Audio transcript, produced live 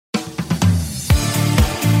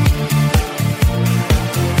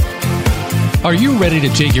Are you ready to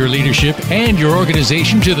take your leadership and your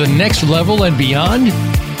organization to the next level and beyond?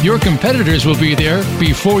 Your competitors will be there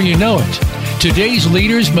before you know it. Today's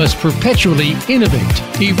leaders must perpetually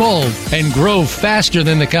innovate, evolve, and grow faster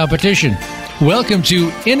than the competition. Welcome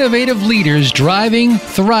to Innovative Leaders Driving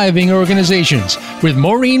Thriving Organizations with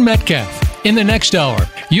Maureen Metcalf. In the next hour,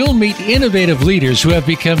 you'll meet innovative leaders who have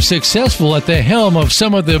become successful at the helm of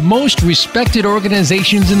some of the most respected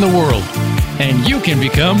organizations in the world. And you can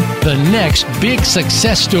become the next big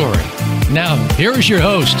success story. Now, here's your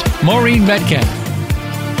host, Maureen Metcalf.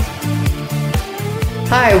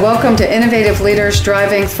 Hi, welcome to Innovative Leaders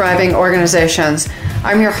Driving Thriving Organizations.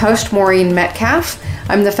 I'm your host, Maureen Metcalf.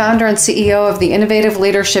 I'm the founder and CEO of the Innovative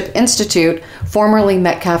Leadership Institute, formerly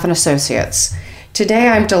Metcalf & Associates. Today,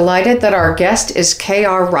 I'm delighted that our guest is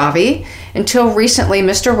K.R. Ravi. Until recently,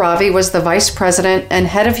 Mr. Ravi was the Vice President and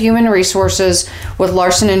Head of Human Resources with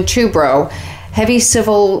Larson and Toubro, heavy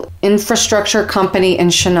civil infrastructure company in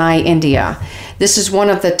Chennai, India. This is one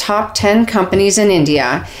of the top 10 companies in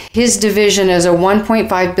India. His division is a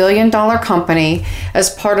 $1.5 billion company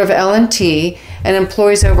as part of L&T and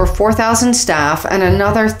employs over 4,000 staff and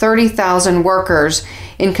another 30,000 workers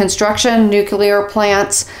in construction, nuclear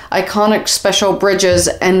plants, iconic special bridges,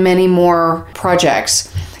 and many more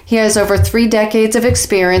projects. He has over 3 decades of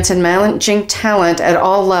experience in managing talent at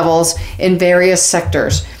all levels in various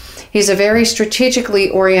sectors. He's a very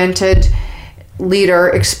strategically oriented leader,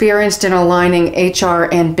 experienced in aligning HR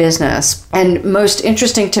and business. And most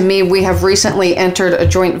interesting to me, we have recently entered a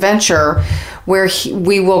joint venture where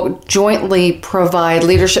we will jointly provide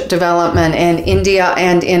leadership development in India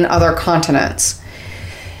and in other continents.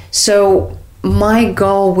 So my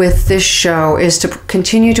goal with this show is to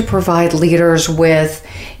continue to provide leaders with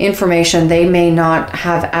information they may not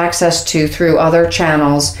have access to through other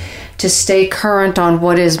channels, to stay current on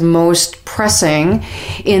what is most pressing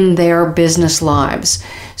in their business lives.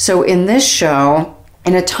 So in this show,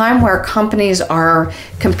 in a time where companies are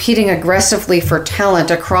competing aggressively for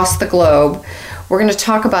talent across the globe, we're going to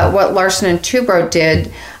talk about what Larson and Toubro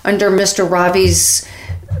did under Mr. Ravi's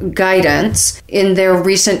guidance in their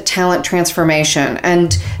recent talent transformation.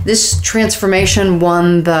 And this transformation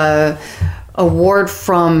won the award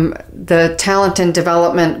from the Talent and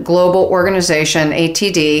Development Global Organization,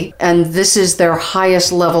 ATD, and this is their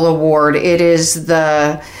highest level award. It is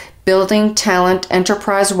the Building Talent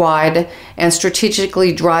Enterprise-Wide and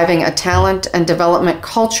Strategically Driving a Talent and Development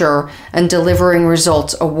Culture and Delivering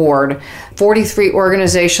Results Award. 43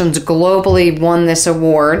 organizations globally won this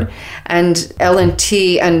award, and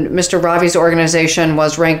L&T and Mr. Ravi's organization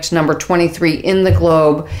was ranked number 23 in the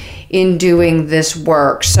globe in doing this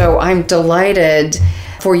work. So I'm delighted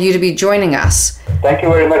for you to be joining us. Thank you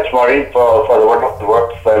very much, Maureen, for the wonderful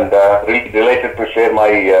works, and really delighted to share my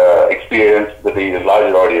experience with the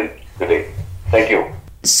larger audience today. Thank you.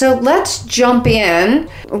 So let's jump in.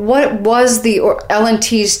 What was the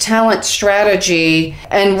L&T's talent strategy?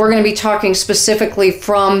 And we're going to be talking specifically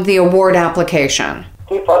from the award application.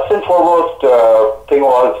 The first and foremost thing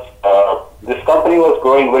was this company was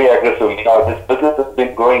growing very aggressively. Now, this business has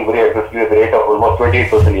been growing very aggressively at the rate of almost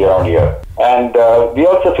 28% year on year. And we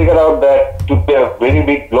also figured out that to be a very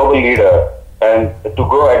big global leader and to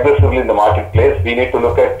grow aggressively in the marketplace, we need to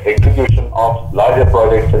look at execution of larger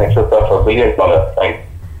projects in excess of $1 billion, right?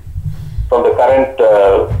 From the current,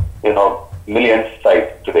 millions size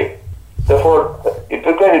today. Therefore, it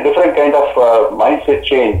required a different kind of mindset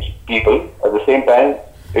change people. At the same time,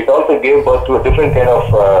 it also gave birth to a different kind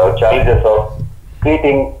of challenges of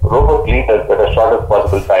creating robust leaders at a shortest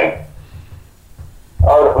possible time.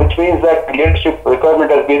 Which means that leadership requirement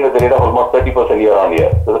has been at the rate of almost 30% year on year.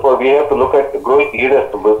 So therefore, we have to look at growing leaders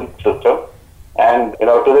to build the system. And, to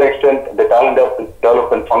that extent, the talent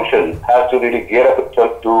development function has to really gear up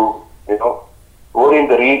itself to,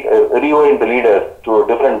 reorient the leaders to a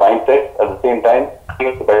different mindset. At the same time,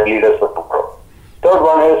 create the better leaders for tomorrow. Third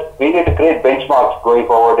one is we need to create benchmarks going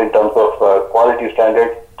forward in terms of quality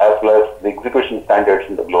standards as well as the execution standards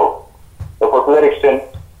in the globe. Therefore, to that extent,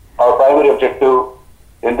 our primary objective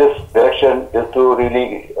in this direction is to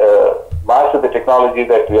really master the technology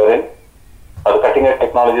that we are in, the cutting-edge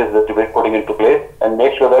technologies that we're putting into place, and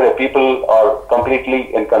make sure that the people are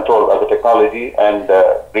completely in control of the technology and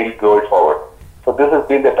really grow it forward. So this has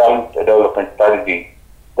been the talent development strategy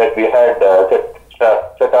that we had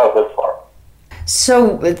set ourselves for.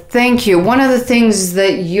 So thank you. One of the things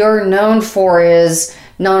that you're known for is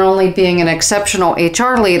not only being an exceptional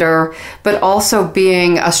HR leader, but also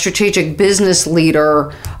being a strategic business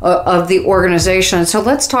leader of the organization. So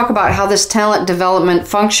let's talk about how this talent development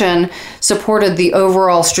function supported the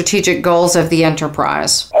overall strategic goals of the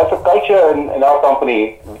enterprise. As a culture in our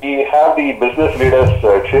company, we have the business leaders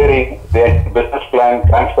sharing their business plan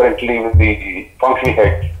transparently with the functional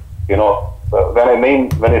heads. When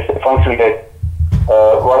I say functional head,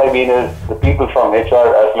 what I mean is the people from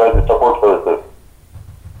HR as well as the support services.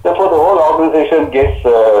 Therefore, the whole organization gets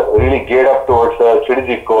really geared up towards a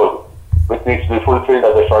strategic goal, which needs to be fulfilled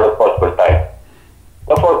at the shortest possible time.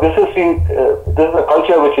 Therefore, this is a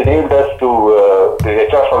culture which enabled us to the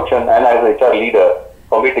HR function and as a HR leader,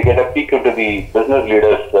 for me to get a peek into the business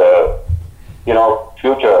leaders,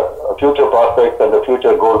 future prospects and the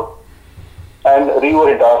future goals, and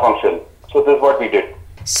reorient our function. So this is what we did.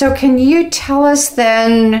 So can you tell us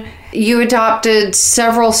then, you adopted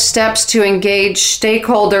several steps to engage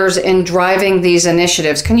stakeholders in driving these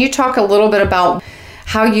initiatives. Can you talk a little bit about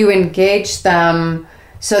how you engaged them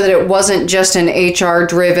so that it wasn't just an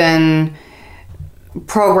HR-driven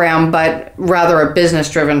program, but rather a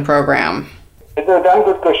business-driven program? It's a damn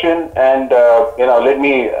good question, and let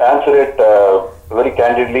me answer it very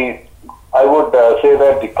candidly. I would say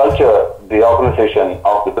that the culture, the organization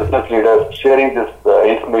of the business leaders sharing this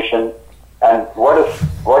information and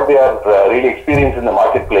what they are really experiencing in the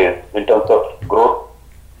marketplace in terms of growth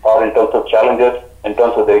or in terms of challenges, in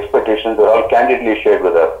terms of the expectations, are all candidly shared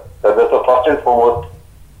with us. That's a first and foremost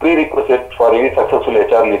prerequisite for any successful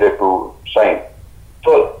HR leader to shine.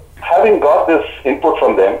 So, having got this input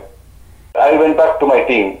from them, I went back to my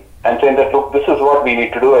team and saying that, look, this is what we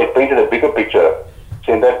need to do. I painted a bigger picture,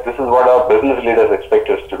 saying that this is what our business leaders expect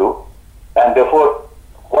us to do. And therefore,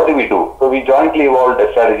 what do we do? So we jointly evolved a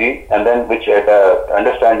strategy, and then which had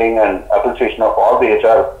understanding and appreciation of all the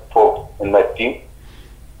HR folks in my team.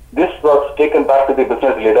 This was taken back to the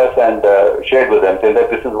business leaders and shared with them, saying that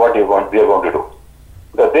this is what we are going to do.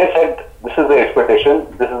 Because they said, this is the expectation,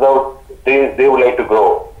 this is how they would like to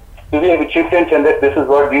grow. So we have chipped in saying that this is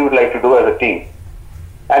what we would like to do as a team,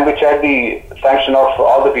 and which had the sanction of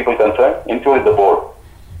all the people concerned, including the board.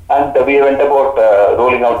 And we went about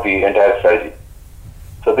rolling out the entire strategy.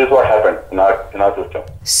 So this is what happened in our system.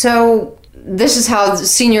 So this is how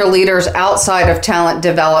senior leaders outside of talent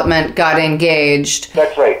development got engaged.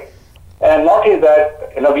 That's right. And not only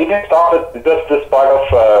that, we didn't stop with just this part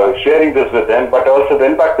of sharing this with them, but also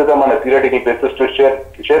went back to them on a periodical basis to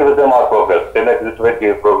share with them our progress. Then this is where we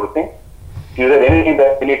are progressing. Is there anything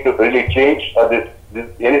that we need to really change, or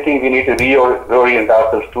anything we need to reorient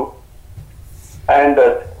ourselves to? And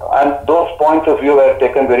those points of view were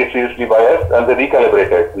taken very seriously by us, and they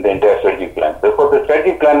recalibrated in the entire strategy plan. Therefore, the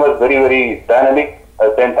strategy plan was very, very dynamic.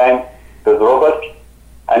 At the same time, it was robust,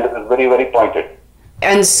 and it was very, very pointed.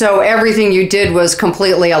 And so everything you did was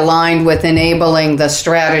completely aligned with enabling the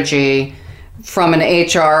strategy from an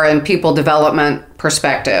HR and people development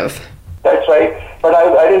perspective. That's right. But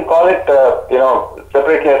I didn't call it,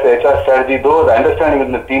 separately as a HR strategy, though the understanding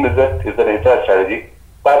in the team is that it's an HR strategy.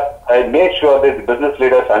 But I made sure that the business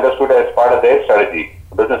leaders understood it as part of their strategy,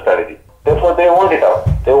 business strategy. Therefore, they owned it out.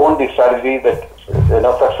 They owned the strategy that,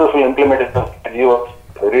 successful implementation of strategy was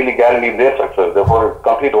really guaranteeing their success. Therefore,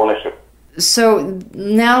 complete ownership. So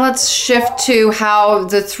now let's shift to how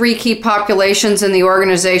the three key populations in the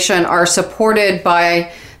organization are supported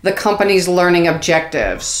by the company's learning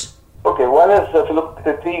objectives. Okay, one is, if you look at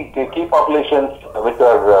the three key populations which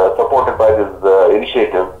are supported by this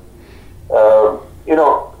initiative,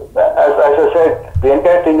 as I said, the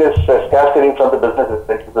entire thing is cascading from the business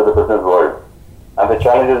to the business world, and the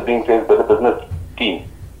challenges being faced by the business team,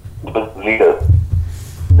 the business leaders.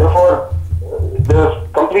 Therefore,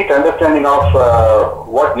 there's complete understanding of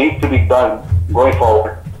what needs to be done going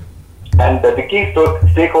forward. And the key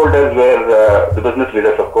stakeholders were the business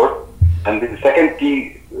leaders, of course. And the second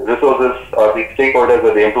key resources or the stakeholders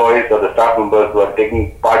were the employees or the staff members who are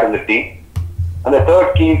taking part in the team. And the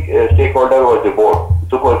third key stakeholder was the board,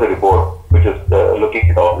 supervisory board, which is looking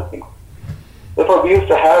at all these things. Therefore, we used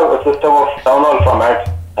to have a system of town hall formats,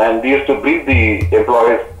 and we used to brief the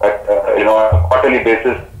employees at on a quarterly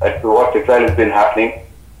basis as to what exactly has been happening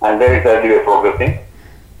and where exactly we are progressing.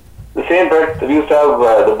 The same breadth, we used to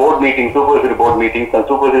have the board meetings, supervisory board meetings, and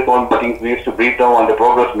supervisory board meetings. We used to brief them on the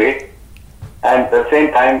progress made, and at the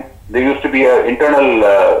same time, there used to be internal,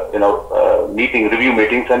 review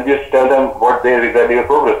meetings, and we used to tell them what they exactly are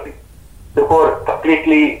progressing. Therefore,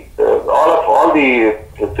 completely, all the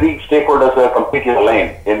three stakeholders were completely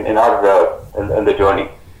aligned in the journey,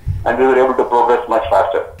 and we were able to progress much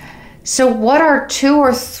faster. So what are two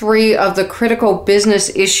or three of the critical business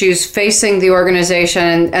issues facing the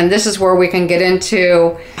organization? And this is where we can get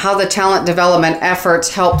into how the talent development efforts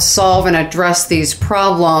help solve and address these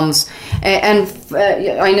problems. And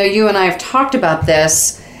I know you and I have talked about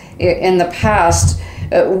this in the past,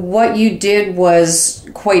 what you did was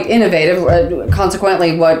quite innovative,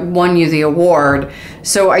 consequently what won you the award.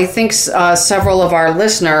 So I think several of our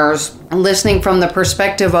listeners listening from the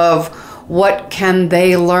perspective of what can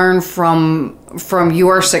they learn from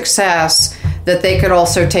your success that they could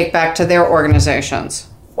also take back to their organizations.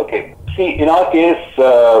 Okay. See, in our case,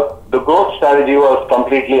 the growth strategy was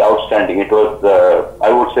completely outstanding. It was,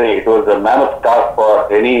 I would say, it was a mammoth task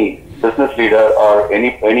for any business leader or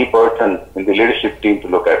any person in the leadership team to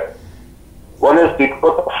look at. One is the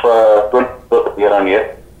growth of 20% year on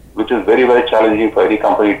year, which is very, very challenging for any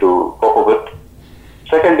company to cope up with.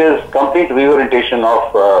 Second is complete reorientation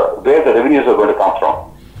of where the revenues are going to come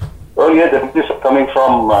from. Earlier, the revenues are coming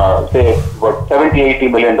from, say, about $70-80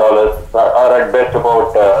 million, or at best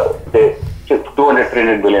about, say,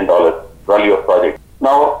 $200-300 million value of project.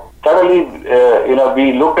 Now, suddenly,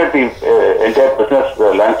 we looked at the entire business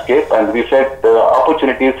landscape and we said there are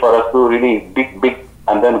opportunities for us to really big,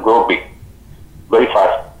 and then grow big, very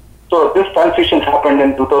fast. So this transition happened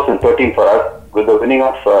in 2013 for us with the winning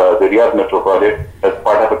of the Riyadh Metro project as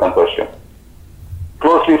part of a consortium.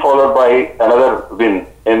 Closely followed by another win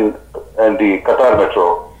in the Qatar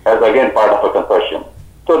Metro as again part of a consortium.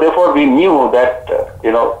 So therefore we knew that,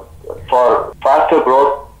 for faster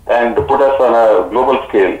growth and to put us on a global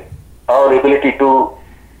scale, our ability to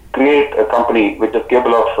create a company which is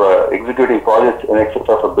capable of executing projects in excess of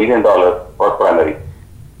 $1 billion was primary.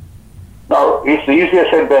 Now, it's easier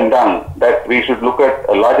said than done that we should look at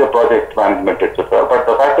a larger project management, etc. But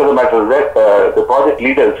the fact of the matter is that the project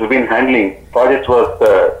leaders who've been handling projects worth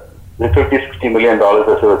 $50-60 million, as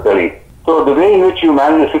I was telling. So the way in which you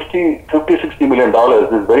manage $50-60 million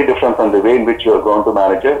is very different from the way in which you are going to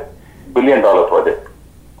manage a $1 billion project.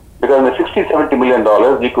 Because in the $60-70 million,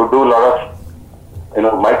 you could do a lot of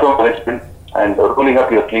micromanagement and rolling up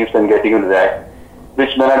your sleeves and getting into the act,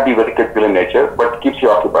 which may not be very critical in nature, but keeps you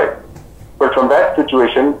occupied. But from that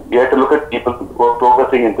situation, we have to look at people who are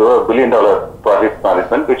progressing into a $1 billion project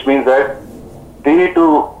management, which means that they need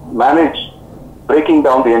to manage breaking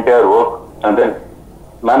down the entire work and then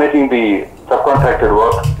managing the subcontracted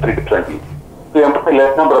work very differently. So you employ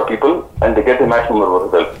less number of people and they get the maximum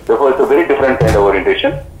results. Therefore, it's a very different kind of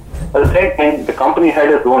orientation. At the same time, the company had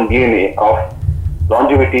its own DNA of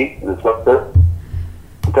longevity, success,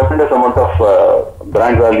 tremendous amount of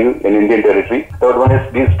brand value in Indian territory. Third one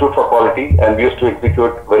is we stood for quality and we used to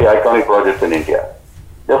execute very iconic projects in India.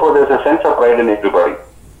 Therefore, there's a sense of pride in everybody.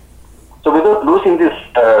 So without losing these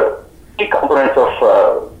key components of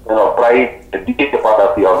pride, being a part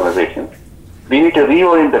of the organization, we need to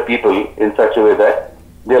reorient the people in such a way that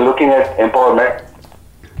they are looking at empowerment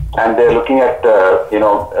and they are looking at the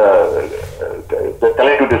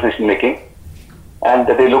collective decision making, and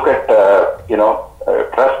they look at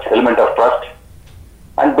trust, element of trust,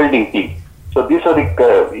 and building team. So these are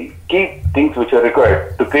the key things which are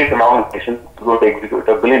required to create an organization to go to execute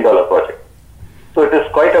a $1 billion project. So it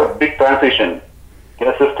is quite a big transition in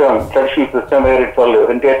a traditional system where it's all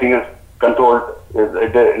entire thing is controlled,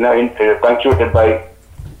 punctuated by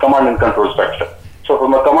command and control structure. So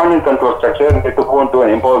from a command and control structure, we have to go into an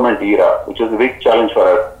empowerment era, which is a big challenge for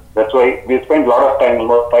us. That's why we spent a lot of time,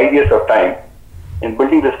 almost 5 years of time, in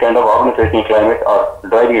building this kind of organizational climate or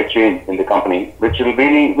driving a change in the company, which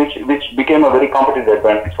became a very competitive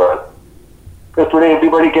advantage for us. Because today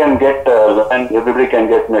everybody can get land, everybody can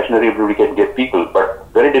get machinery, everybody can get people, but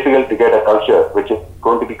very difficult to get a culture which is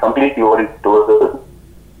going to be completely oriented towards the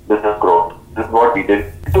business growth. This is what we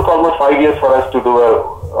did. It took almost 5 years for us to do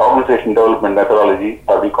a organization development methodology,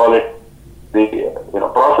 or we call it the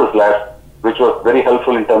process lab, which was very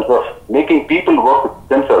helpful in terms of making people work with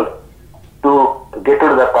themselves to get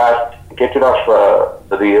rid of the past, get rid of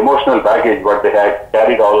the emotional baggage what they had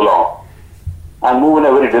carried all along, and move in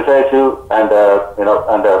a very decisive and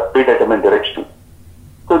a predetermined direction.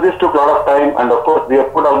 So this took a lot of time, and of course we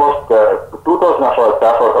have put almost 2,000 of our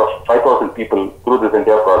staff out of 5,000 people through this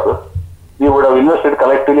entire process. We would have invested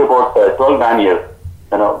collectively about 12 man-years.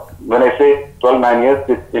 When I say 12 man-years,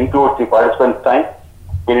 it includes the participants' time,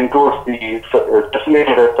 it includes the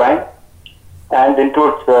facilitator's time, and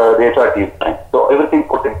includes the HR team's time. So everything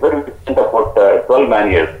put in very about 12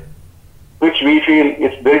 man-years, which we feel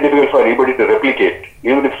it's very difficult for anybody to replicate.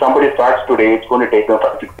 Even if somebody starts today, it's going to take them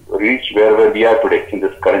to reach where we are today in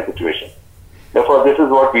this current situation. Therefore, this is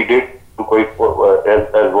what we did to go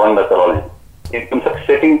as one methodology in terms of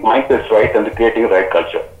setting mindsets right and creating right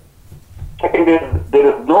culture. Second is, there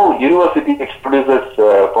is no university which produces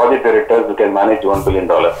project directors who can manage $1 billion.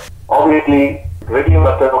 Obviously, regular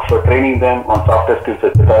method of training them on softer skills,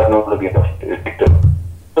 etc., is not going to be effective.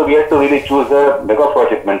 So we had to really choose a mega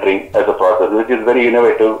project mentoring as a process, which is very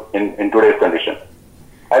innovative in today's condition.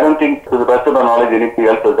 I don't think, to the best of my knowledge, anybody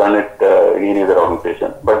else has done it in any other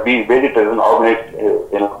organization. But we made it as an organized,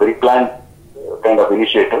 very planned kind of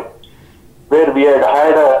initiative, where we had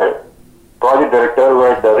hired a project director who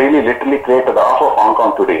had really literally created half of Hong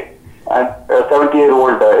Kong today. And a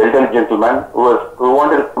 70-year-old elderly gentleman who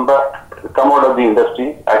wanted to come out of the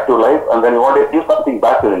industry, active life, and then he wanted to give something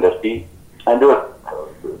back to the industry. And he was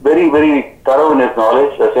very, very thorough in his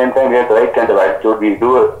knowledge. At the same time, he had the right kind of attitude. We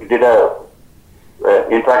did a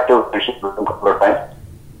interactive session with him a couple of times.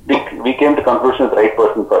 We came to conclusion the right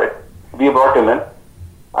person for it. We brought him in,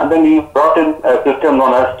 and then he brought in a system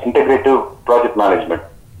known as integrative project management.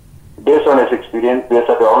 Based on his experience, based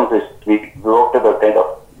on the organization, we worked at a kind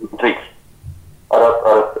of tricks or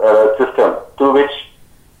a system through which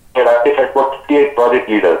he had identified about 58 project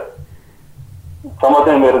leaders. Some of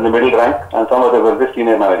them were in the middle rank and some of them were the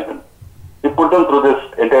senior management. We put them through this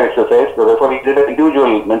entire exercise, so therefore we did an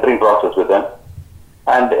individual mentoring process with them.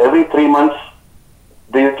 And every 3 months,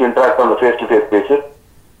 they used to interact on a face-to-face basis.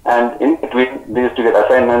 And in between, they used to get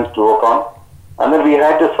assignments to work on. And then we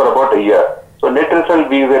had this for about a year. So net result,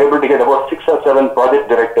 we were able to get about 6 or 7 project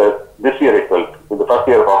directors this year itself, in the first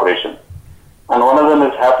year of operation. And one of them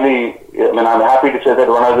is I'm happy to say that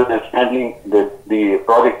one of them is handling the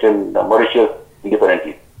project in Mauritius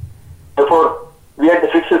independently. Therefore, we had to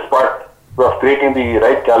fix this part of creating the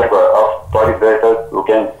right caliber of project directors who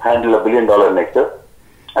can handle $1 billion next year,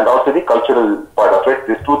 and also the cultural part of it.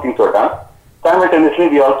 These 2 things were done. Simultaneously,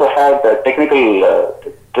 we also had technical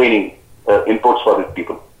training inputs for these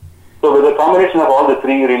people. So with the combination of all the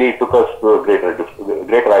 3 really took us to a greater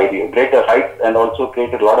heights, and also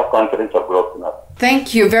created a lot of confidence of growth in us.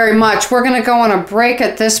 Thank you very much. We're going to go on a break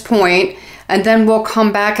at this point, and then we'll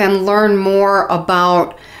come back and learn more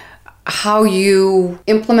about how you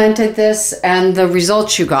implemented this and the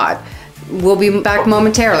results you got. We'll be back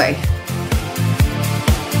momentarily.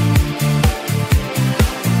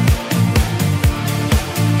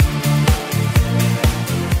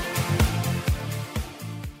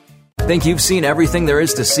 Think you've seen everything there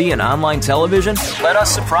is to see in online television? Let us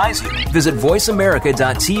surprise you. Visit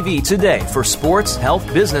voiceamerica.tv today for sports, health,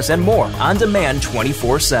 business, and more on demand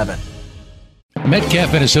 24/7.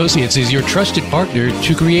 Metcalf & Associates is your trusted partner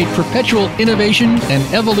to create perpetual innovation and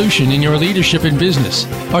evolution in your leadership and business.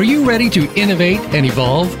 Are you ready to innovate and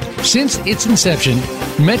evolve? Since its inception,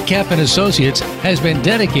 Metcalf & Associates has been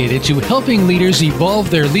dedicated to helping leaders evolve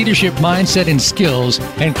their leadership mindset and skills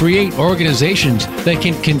and create organizations that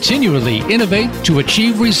can continually innovate to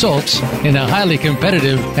achieve results in a highly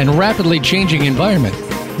competitive and rapidly changing environment.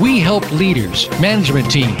 We help leaders, management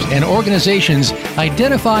teams, and organizations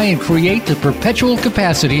identify and create the perpetual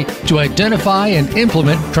capacity to identify and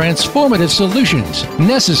implement transformative solutions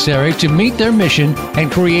necessary to meet their mission and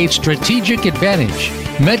create strategic advantage.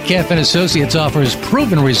 Metcalf & Associates offers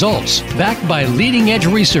proven results backed by leading-edge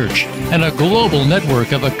research and a global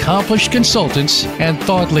network of accomplished consultants and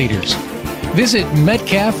thought leaders. Visit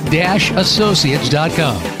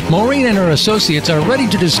Metcalf-Associates.com. Maureen and her associates are ready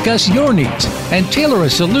to discuss your needs and tailor a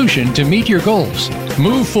solution to meet your goals.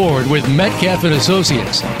 Move forward with Metcalf &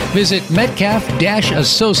 Associates. Visit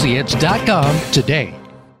Metcalf-Associates.com today.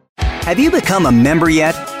 Have you become a member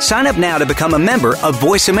yet? Sign up now to become a member of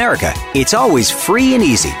Voice America. It's always free and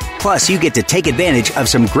easy. Plus, you get to take advantage of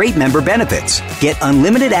some great member benefits. Get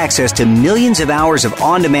unlimited access to millions of hours of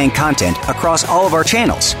on-demand content across all of our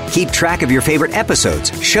channels. Keep track of your favorite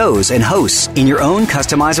episodes, shows, and hosts in your own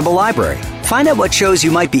customizable library. Find out what shows you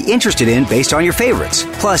might be interested in based on your favorites.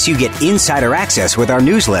 Plus, you get insider access with our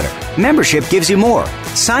newsletter. Membership gives you more.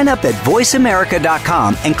 Sign up at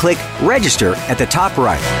voiceamerica.com and click Register at the top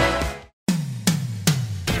right.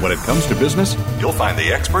 When it comes to business, you'll find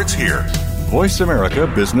the experts here. Voice America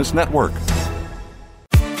Business Network.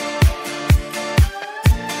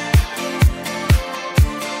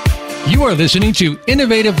 You are listening to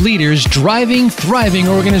Innovative Leaders Driving Thriving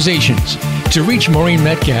Organizations. To reach Maureen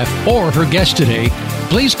Metcalf or her guest today,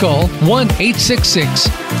 please call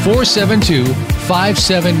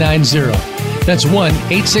 1-866-472-5790. That's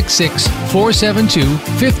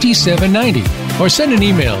 1-866-472-5790. Or send an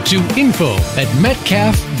email to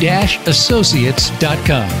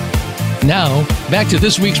info@metcalf-associates.com. Now, back to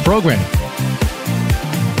this week's program.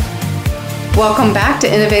 Welcome back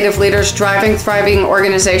to Innovative Leaders Driving Thriving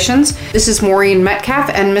Organizations. This is Maureen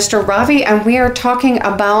Metcalf and Mr. Ravi, and we are talking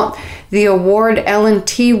about the award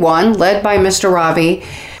L&T won, led by Mr. Ravi,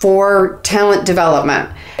 for talent development.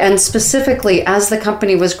 And specifically, as the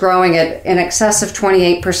company was growing at in excess of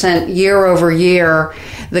 28% year over year,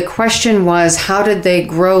 the question was, how did they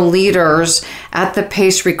grow leaders at the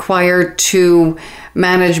pace required to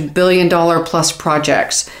manage billion-dollar-plus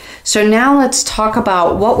projects? So now let's talk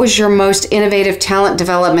about what was your most innovative talent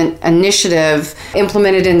development initiative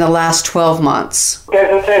implemented in the last 12 months?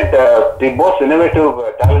 As I said, the most innovative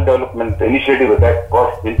talent development initiative that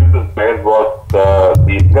was introduced by us was the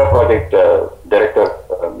mega project director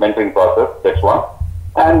mentoring process. That's one.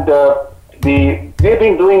 And we've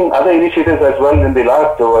been doing other initiatives as well in the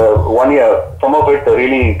last 1 year. Some of it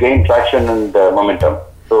really gained traction and momentum.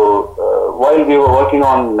 So while we were working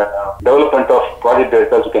on development of project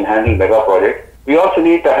directors who can handle mega projects, we also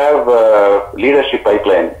need to have a leadership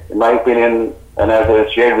pipeline. In my opinion, and as I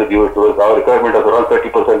shared with you, it was our requirement of around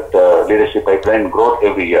 30% leadership pipeline growth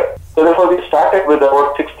every year. So therefore, we started with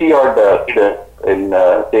about 60-odd leaders in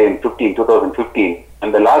 2015.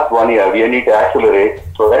 And the last 1 year, we need to accelerate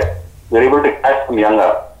so that we're able to catch them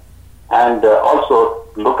younger and also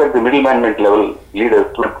look at the middle management level leaders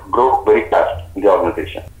to grow very fast in the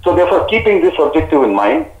organization. So therefore, keeping this objective in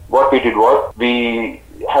mind, what we did was we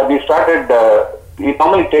normally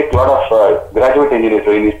take a lot of graduate engineer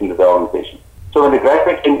trainees into the organization. So when the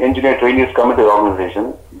graduate engineer trainees come into the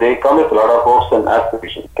organization, they come with a lot of hopes and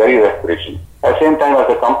aspirations, career aspirations. At the same time, as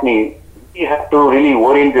a company, we have to really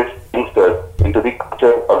orient these youngsters into the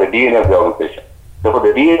culture or the DNA of the organization. Therefore,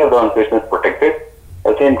 the DNA of the organization is protected.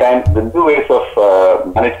 At the same time, the new ways of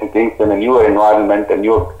managing things in a newer environment and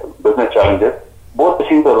new business challenges, both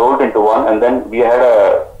machines are rolled into one, and then we had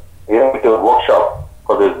a workshop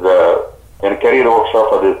for this, career workshop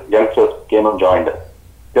for these youngsters who came and joined us,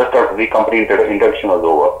 just after the company induction was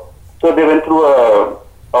over. So they went through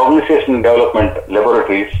organization development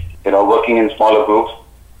laboratories, working in smaller groups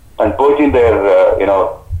and purging their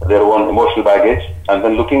own emotional baggage, and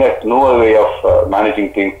then looking at newer way of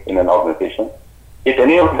managing things in an organization. It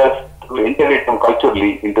enabled us to integrate them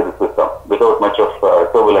culturally into the system without much of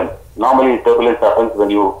turbulence. Normally, turbulence happens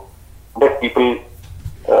when you get people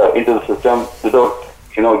into the system without,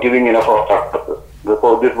 giving enough of structure.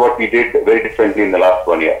 So this is what we did very differently in the last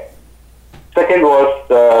 1 year. Second was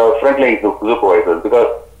frontline supervisors,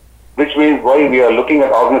 which means why we are looking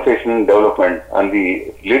at organization development and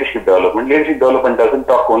the leadership development. Leadership development doesn't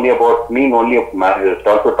talk only about managers. It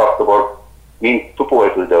also talks about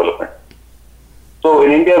supervisors development. So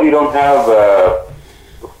in India, we don't have a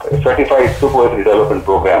certified supervisory development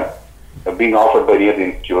program being offered by the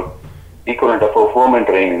institute, equivalent of a firm and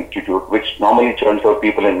training institute, which normally churns out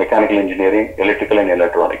people in mechanical engineering, electrical and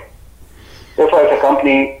electronics. Therefore, as a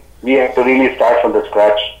company, we have to really start from the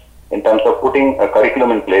scratch in terms of putting a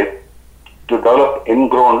curriculum in place to develop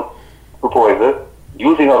ingrown supervisors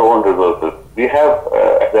using our own resources. We have,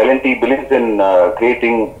 as L&T believes in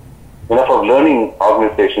creating enough of learning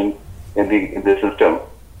organizations in the system.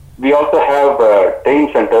 We also have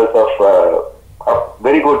training centers of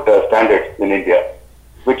very good standards in India,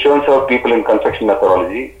 which shows out people in construction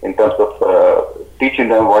methodology in terms of teaching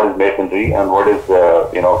them what is masonry and what is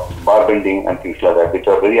bar bending and things like that, which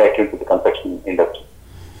are very accurate to the construction industry.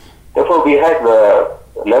 Therefore, we had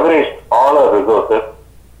leveraged all our resources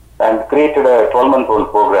and created a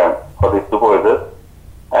 12-month-old program for the supervisors.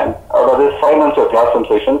 And out of this, 5 months were classroom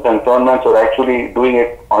sessions, and 7 months were actually doing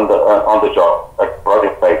it on the job at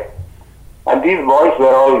project site. And these boys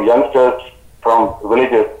were all youngsters from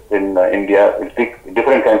villages in India, who speak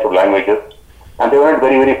different kinds of languages, and they weren't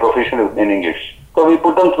very, very proficient in English. So we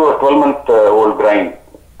put them through a 12-month-old grind,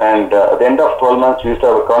 and at the end of 12 months, we used to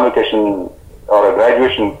have a convocation or a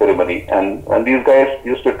graduation ceremony, and these guys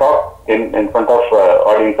used to talk in front of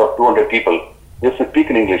audience of 200 people. They used to speak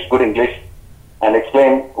in English, good English, and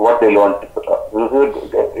explain what they learned.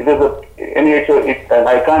 And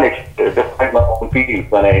I can't describe my own feelings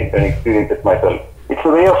when I experience it myself. It's a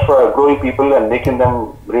way of growing people and making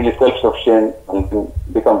them really self-sufficient and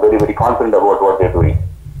become very, very confident about what they're doing.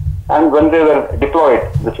 And when they were deployed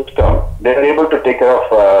the system, they were able to take care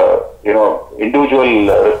of individual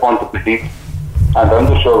responsibilities and run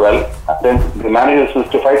the show well. And then the managers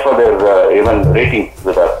used to fight for their even ratings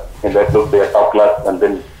with us. In that, look, they are top class, and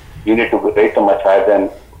then you need to rate them much higher than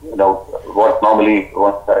what normally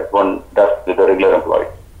one does with a regular employee.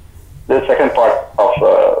 The second part of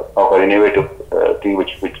our innovative thing,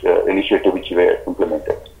 initiative which we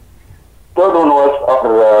implemented. Third one was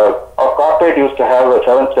our corporate used to have a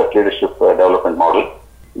 7-step leadership development model.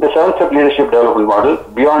 The 7-step leadership development model,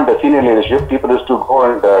 beyond the senior leadership, people used to go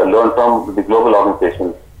and learn from the global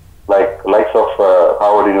organizations likes of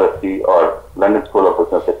Harvard University or London School of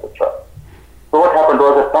Business, etc. So what happened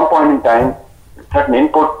was, at some point in time, certain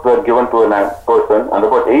inputs were given to a person, and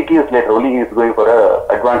about 8 years later only he is going for an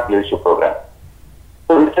advanced leadership program.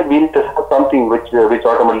 So instead we need to have something which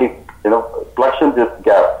automatically plugs in this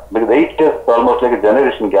gap, because 8 years is almost like a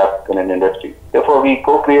generation gap in an industry. Therefore, we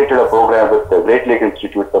co-created a program with the Great Lake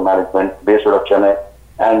Institute for Management based out of Chennai,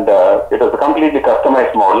 and it was a completely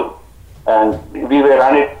customized model, and we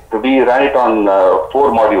ran it on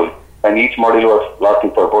 4 modules, and each module was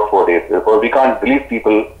lasting for about 4 days. Therefore, we can't release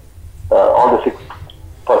people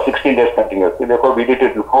for 16 days continuously. Therefore, we did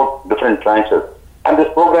it in 4 different tranches. And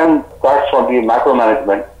this program starts from the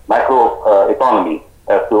macro economy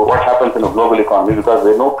as to what happens in a global economy, because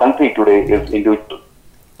there's no country today is individual.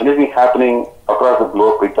 Anything happening across the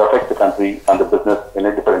globe which affects the country and the business in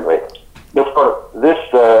a different way. Therefore, this,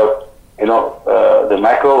 the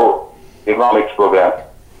macro economics program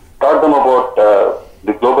taught them about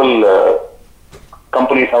the global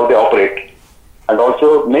companies, how they operate, and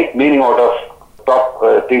also make meaning out of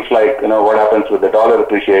top things like, what happens with the dollar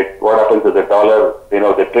appreciate, what happens with the dollar,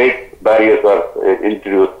 the trade barriers are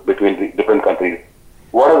introduced between the different countries.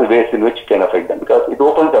 What are the ways in which it can affect them? Because it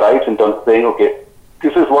opens their eyes in terms of saying, okay,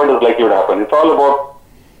 this is what is likely to happen. It's all about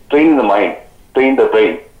training the mind, train the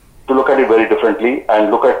brain to look at it very differently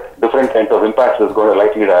and look at different kinds of impacts it's going to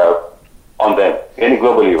likely to have on them, any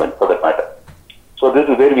global event for that matter. So this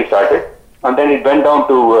is where we started. And then it went down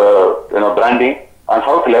to, branding and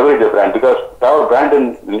how to leverage the brand, because our brand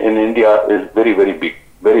in India is very, very big,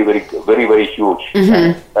 very, very, very, very huge.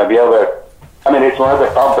 Mm-hmm. And we have it's one of the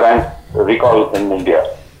top brands recall in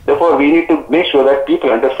India. Therefore, we need to make sure that people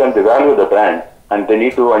understand the value of the brand, and they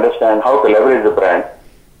need to understand how to leverage the brand,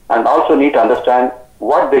 and also need to understand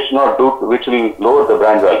what they should not do which will lower the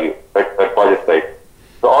brand value at project site.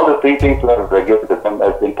 So all the 3 things were given to them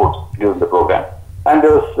as inputs during the program. And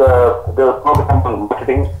there was a program on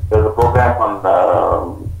marketing, there was a program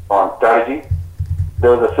on strategy,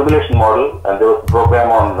 there was a simulation model, and there was a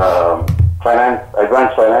program on finance,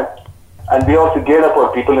 advanced finance. And we also geared up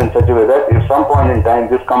our people in such a way that if some point in time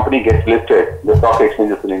this company gets listed, the stock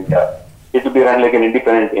exchanges in India, it will be run like an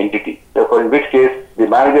independent entity. Therefore, in which case, the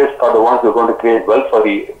managers are the ones who are going to create wealth for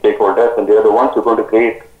the stakeholders, and they are the ones who are going to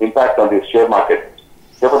create impact on the share market.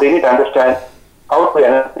 Therefore, they need to understand how to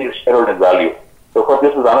enhance the shareholder value. Therefore,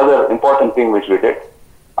 this is another important thing which we did.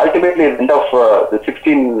 Ultimately, at the end of the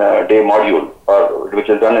 16-day module, which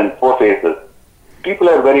is done in 4 phases, people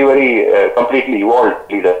are very, very completely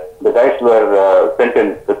evolved leaders. The guys were sent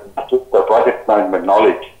in with the project management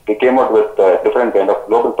knowledge. They came out with different kind of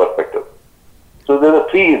global perspectives. So there are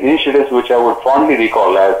 3 initiatives which I would fondly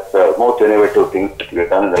recall as most innovative things that we have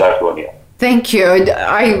done in the last 1 year. Thank you.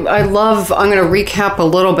 I love, I'm going to recap a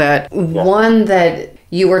little bit. Yeah. One, that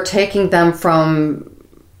you were taking them from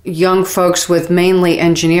young folks with mainly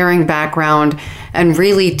engineering background and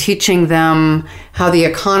really teaching them how the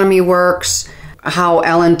economy works, how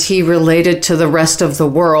L&T related to the rest of the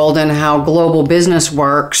world, and how global business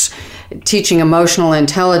works, teaching emotional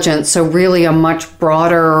intelligence. So really a much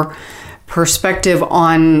broader perspective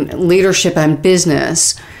on leadership and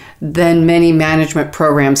business than many management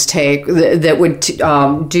programs take that would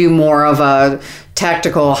do more of a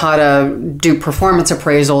tactical, how to do performance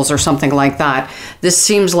appraisals or something like that. This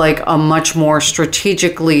seems like a much more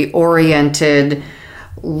strategically oriented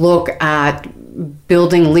look at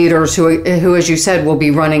building leaders who, as you said, will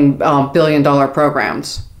be running billion-dollar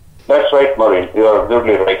programs. That's right, Maureen. You are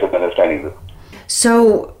absolutely right in understanding this.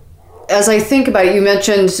 So, as I think about it, you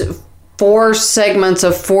mentioned 4 segments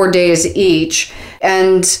of 4 days each,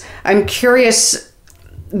 and I'm curious,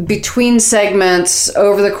 between segments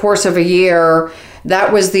over the course of a year,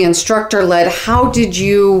 that was the instructor-led.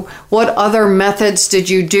 What other methods did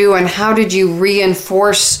you do, and how did you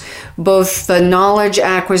reinforce both the knowledge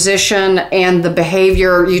acquisition and the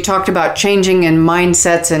behavior? You talked about changing in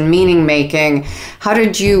mindsets and meaning making. How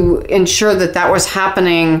did you ensure that was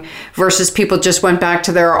happening versus people just went back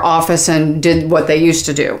to their office and did what they used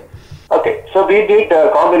to do? Okay, so we did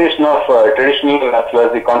a combination of traditional as well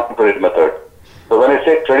as the contemporary method. So when I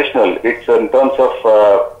say traditional, it's in terms of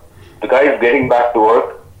the guys getting back to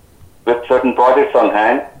work with certain projects on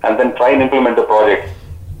hand and then try and implement the projects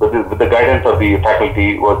with the guidance of the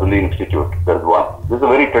faculty or the institute. That's one. This is a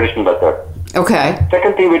very traditional method. Okay.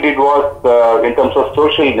 Second thing we did was in terms of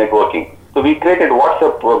social networking. So we created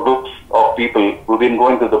WhatsApp groups of people who've been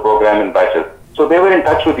going through the program in batches. So they were in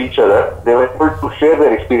touch with each other. They were able to share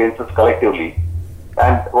their experiences collectively.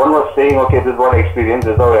 And one was saying, okay, this is what I experienced,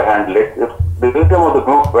 this is how I handled it. If the wisdom of the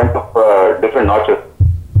group went up different notches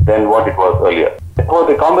than what it was earlier. So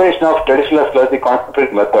the combination of traditional as well as the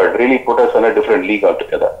contemporary method really put us on a different league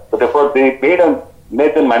altogether. So therefore, they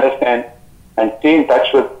made them understand and stay in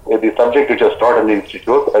touch with the subject which was taught in the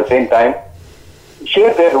institute. At the same time,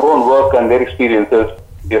 share their own work and their experiences,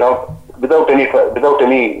 without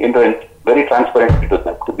any hindrance very transparently to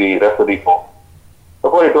them, to the rest of the folks.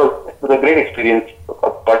 Therefore, it was a great experience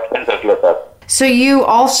for participants as well as us. So you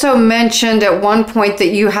also mentioned at one point that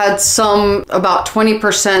you had about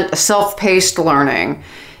 20% self-paced learning.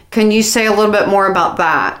 Can you say a little bit more about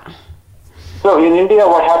that? So in India,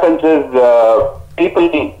 what happens is people,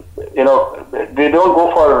 they don't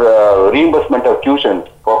go for reimbursement of tuition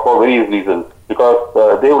for various reasons, because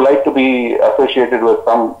they would like to be associated with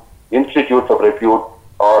some institutes of repute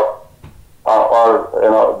or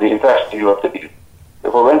the international universities.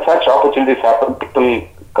 Therefore, when such opportunities happen, people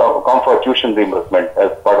come for tuition reimbursement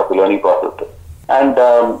as part of the learning process. And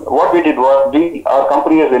what we did was, our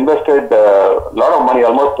company has invested a lot of money,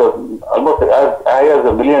 almost as high as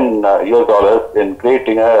 $1 million US in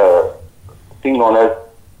creating a thing known as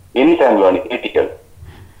Anytime Learning, ATL,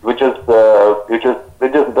 which is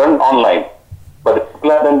done online. But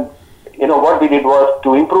then, what we did was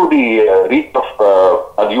to improve the reach of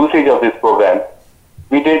the usage of this program.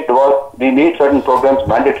 We made certain programs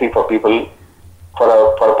mandatory for people for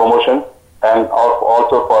a promotion, and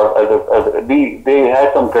also they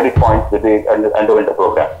had some credit points that they underwent the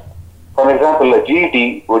program. For example, a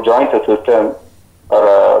GET who joins the system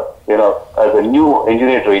as a new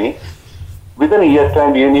engineer trainee, within a year's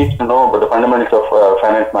time, you need to know about the fundamentals of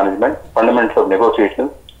finance management, fundamentals of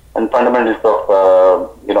negotiations, and fundamentals of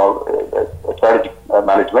strategic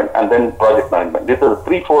management, and then project management. These are the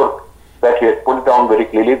 3-4 that we have put it down very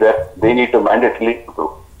clearly that they need to mandatorily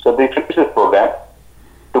do. So they finish this program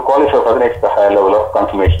to qualify for the next higher level of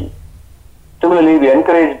confirmation. Similarly, we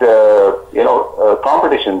encouraged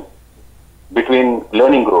competition between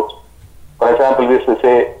learning groups. For example, we used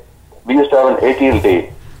to have an ATL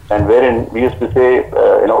day, and wherein we used to say,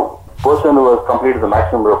 person who has completed the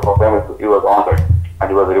maximum number of programs, he was honored and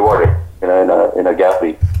he was rewarded in a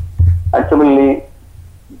gallery. And similarly,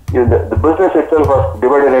 the business itself was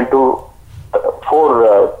divided into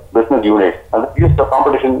 4 business units, and we used the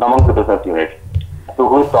competition among the business units to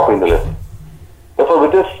who is topping the list. Therefore,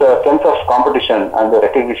 with this sense of competition and the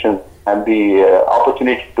recognition and the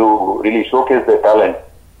opportunity to really showcase their talent,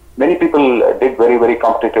 many people did very, very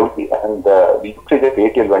competitively, and the usage of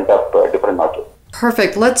ATL went up different notches.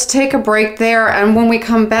 Perfect. Let's take a break there. And when we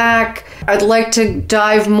come back, I'd like to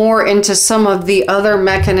dive more into some of the other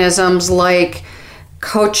mechanisms like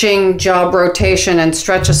coaching, job rotation, and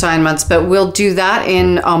stretch assignments. But we'll do that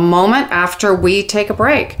in a moment after we take a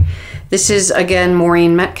break. This is, again,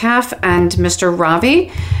 Maureen Metcalf and Mr.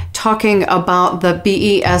 Ravi talking about the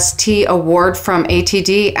BEST award from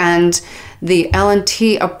ATD and the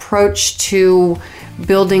L&T approach to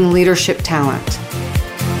building leadership talent.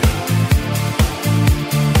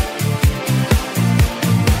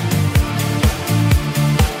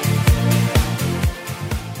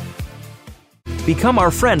 Become our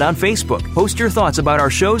friend on Facebook. Post your thoughts about our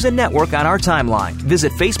shows and network on our timeline.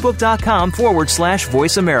 Visit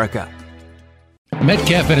facebook.com/Voice America.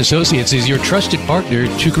 Metcalf & Associates is your trusted partner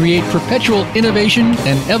to create perpetual innovation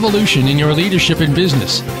and evolution in your leadership and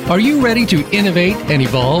business. Are you ready to innovate and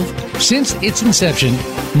evolve? Since its inception,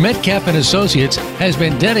 Metcalf & Associates has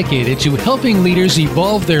been dedicated to helping leaders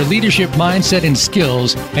evolve their leadership mindset and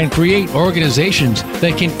skills and create organizations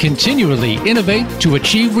that can continually innovate to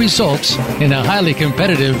achieve results in a highly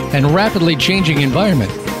competitive and rapidly changing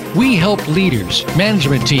environment. We help leaders,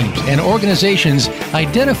 management teams, and organizations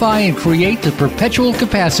identify and create the perpetual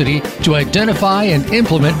capacity to identify and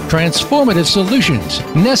implement transformative solutions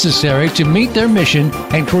necessary to meet their mission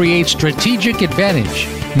and create strategic advantage.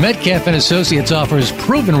 Metcalf & Associates offers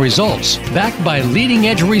proven results backed by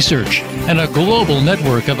leading-edge research and a global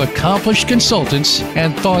network of accomplished consultants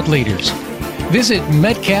and thought leaders. Visit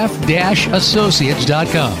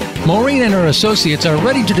Metcalf-Associates.com. Maureen and her associates are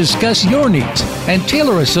ready to discuss your needs and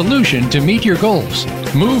tailor a solution to meet your goals.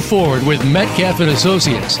 Move forward with Metcalf &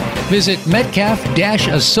 Associates. Visit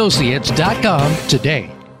Metcalf-Associates.com today.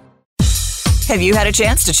 Have you had a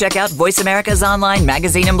chance to check out Voice America's online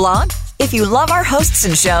magazine and blog? If you love our hosts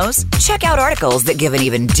and shows, check out articles that give an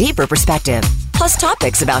even deeper perspective, plus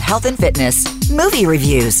topics about health and fitness, movie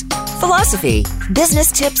reviews, philosophy,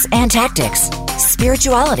 business tips and tactics,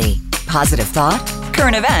 spirituality, positive thought,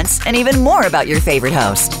 current events, and even more about your favorite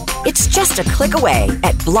host. It's just a click away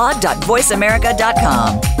at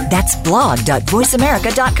blog.voiceamerica.com. That's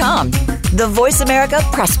blog.voiceamerica.com. The Voice America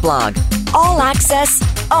Press Blog. All access,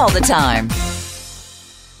 all the time.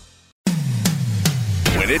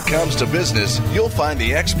 When it comes to business, you'll find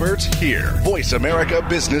the experts here. Voice America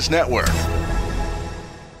Business Network.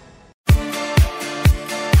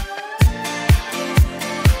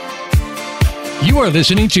 You are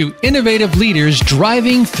listening to Innovative Leaders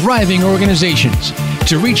Driving Thriving Organizations.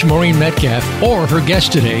 To reach Maureen Metcalf or her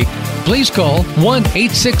guest today, please call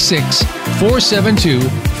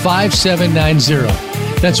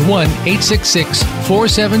 1-866-472-5790. That's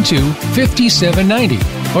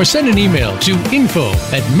 1-866-472-5790. Or send an email to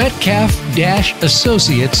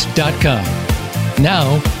info@metcalf-associates.com.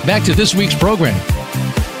 Now, back to this week's program.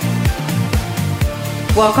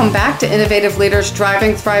 Welcome back to Innovative Leaders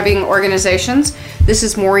Driving Thriving Organizations. This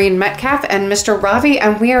is Maureen Metcalf and Mr. Ravi,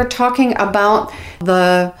 and we are talking about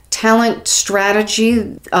the talent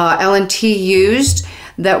strategy L&T used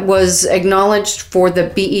that was acknowledged for the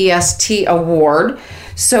BEST award.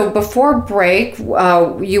 So before break,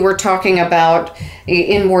 you were talking about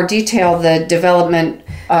in more detail the development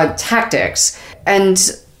tactics. And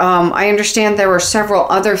I understand there were several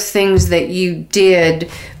other things that you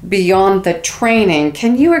did beyond the training.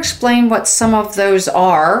 Can you explain what some of those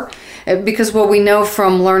are? Because we know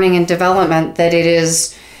from learning and development that it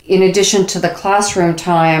is, in addition to the classroom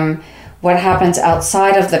time, what happens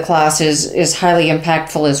outside of the class is highly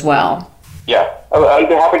impactful as well. Yeah, I'll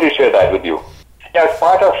be happy to share that with you. As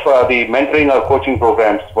part of the mentoring or coaching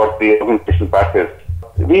programs, what the organization practice,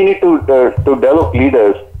 we need to develop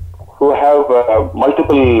leaders who have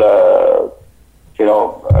multiple,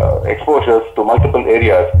 exposures to multiple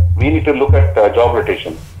areas. We need to look at job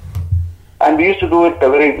rotation. And we used to do it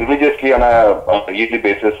very religiously on a yearly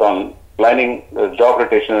basis on planning job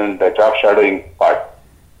rotation and the job shadowing part.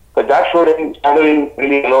 The job shadowing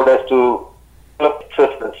really allowed us to develop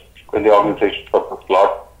successes in the organization for the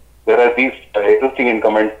slot, whereas these existing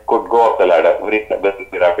incumbents could go up the ladder very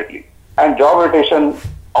rapidly. And job rotation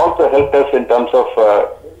also helped us in terms of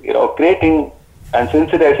creating and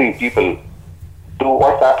sensitizing people to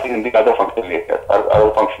what's happening in the other functional areas,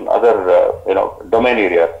 other domain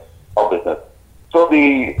areas of business. So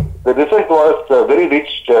the result was very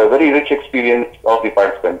rich experience of the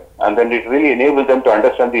participants, and then it really enabled them to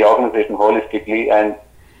understand the organization holistically. And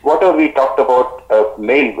whatever we talked about,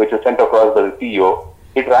 mail which is sent across by the CEO,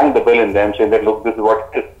 it rang the bell in them, saying that look, this is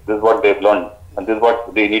what they've learned, and this is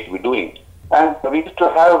what they need to be doing. And we used to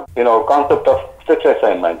have concept of stretch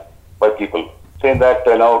assignment by people, saying that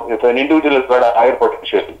if an individual has got a higher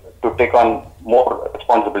potential to take on more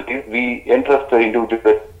responsibilities, we entrust the individual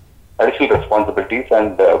with additional responsibilities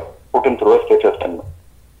and put him through a stretch assignment.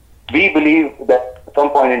 We believe that at some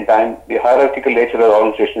point in time, the hierarchical nature of the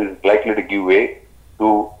organization is likely to give way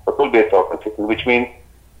to a rule-based organization, which means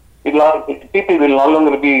people will no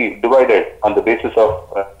longer be divided on the basis of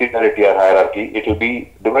seniority or hierarchy. It will be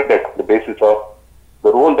divided on the basis of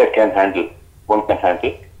the role that one can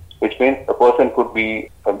handle, which means a person could be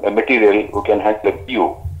a material who can handle a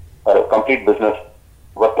BU, a complete business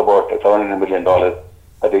worth about $700 million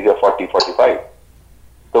at the age of 40, 45.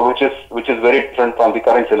 So which is very different from the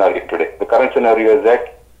current scenario today. The current scenario is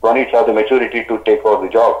that one needs to have the maturity to take over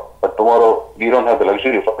the job, but tomorrow we don't have the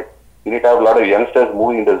luxury of it. We need to have a lot of youngsters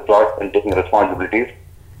moving in the slot and taking responsibilities,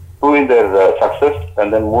 proving their success,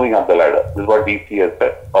 and then moving up the ladder. This is what we see as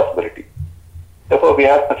the possibility. Therefore, we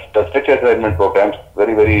have the stretch assignment programs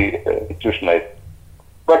very, very institutionalized.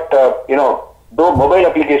 But, though mobile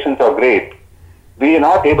applications are great, we are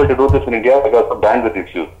not able to do this in India because of bandwidth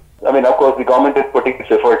issues. I mean, of course, the government is putting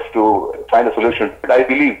its efforts to find a solution. But I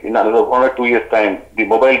believe in another 1 or 2 years' time, the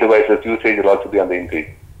mobile devices usage will also be on the increase.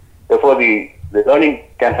 Therefore, the learning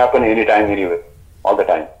can happen anytime, anywhere, all the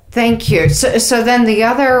time. Thank you. So then the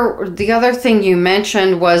other thing you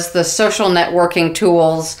mentioned was the social networking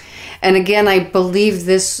tools. And again, I believe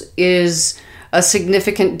this is a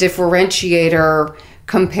significant differentiator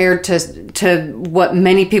compared to what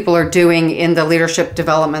many people are doing in the leadership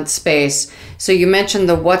development space. So you mentioned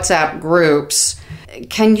the WhatsApp groups.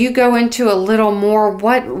 Can you go into a little more?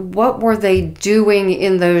 What were they doing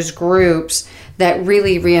in those groups that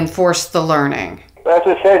really reinforced the learning? As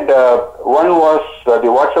I said, one was the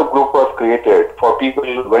WhatsApp group was created for people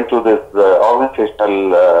who went to this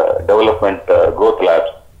organizational development growth labs.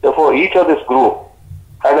 Therefore, each of this group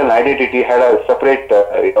had an identity, had a separate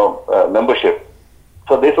membership.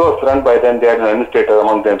 So this was run by them. They had an administrator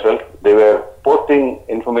among themselves. They were posting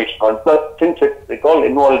information on, plus since it all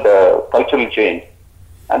involved cultural change,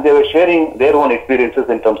 and they were sharing their own experiences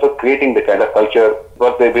in terms of creating the kind of culture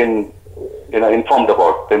what they've been informed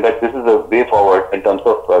about, then that this is a way forward in terms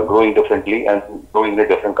of growing differently and growing in a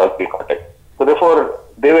different cultural context. So therefore,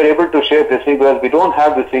 they were able to share this thing, because we don't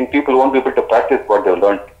have this thing, people won't be able to practice what they've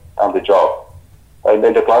learned on the job in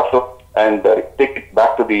the classroom and take it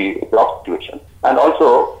back to the job situation. And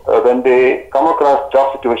also, when they come across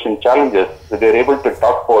job situation challenges, they're able to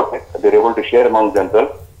talk about it, they're able to share among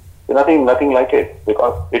themselves. Nothing like it,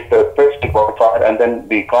 because it spreads the fire, and then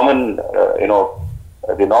the common,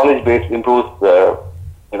 the knowledge base improves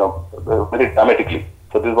very dramatically.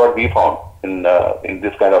 So this is what we found in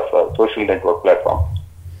this kind of social network platform.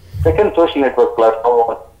 Second social network platform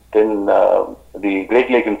was in the Great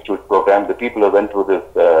Lake Institute program. The people who went through this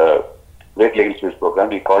Great Lake Institute program,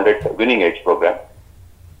 we called it Winning Edge program.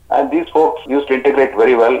 And these folks used to integrate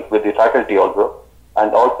very well with the faculty also,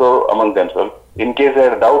 and also among themselves. In case they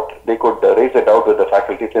had a doubt, they could raise a doubt with the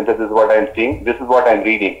faculty, saying this is what I am seeing, this is what I am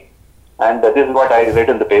reading, and this is what I read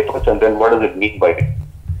in the papers, and then what does it mean by it,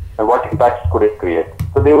 and what impacts could it create.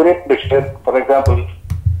 So they were able to share, for example,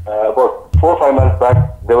 about 4 or 5 months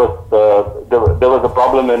back, there was a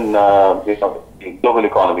problem in the global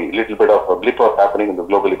economy. A little bit of a blip was happening in the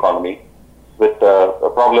global economy with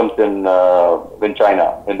problems in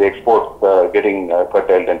China, in the exports getting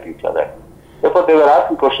curtailed and things like that. Therefore, they were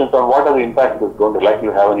asking questions on what are the impacts it's going to likely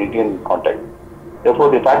have an Indian context.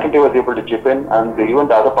 Therefore, the faculty was able to chip in, and even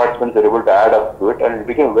the other participants were able to add up to it, and it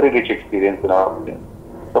became a very rich experience in our opinion.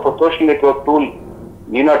 So, for social network tool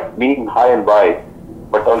need not mean high and wide,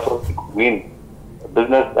 but also mean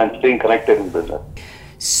business and staying connected in business.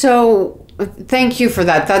 So, thank you for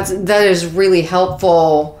that. That is really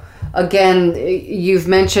helpful. Again, you've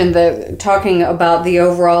mentioned talking about the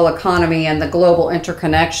overall economy and the global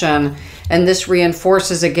interconnection, and this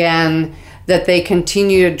reinforces again that they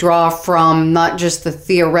continue to draw from not just the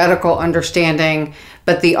theoretical understanding,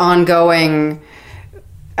 but the ongoing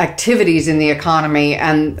activities in the economy,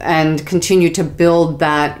 and continue to build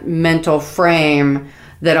that mental frame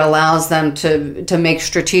that allows them to make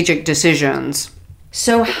strategic decisions.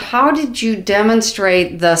 So how did you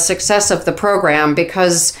demonstrate the success of the program?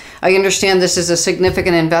 Because I understand this is a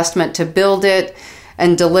significant investment to build it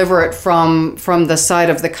and deliver it from the side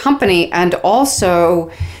of the company, and also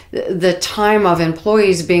the time of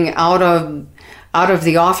employees being out of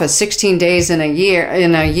the office. 16 days in a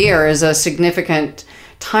year is a significant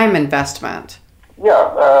time investment.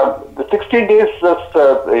 Yeah, the 16 days of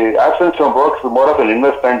the absence from work is more of an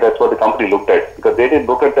investment. That's what the company looked at, because they didn't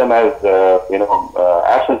look at them as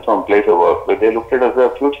absence from place of work, but they looked at it as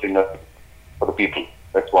a future investment for the people.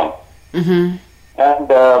 That's one. Mm-hmm.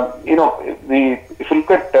 And if you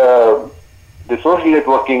look at the social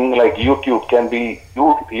networking, like YouTube, can be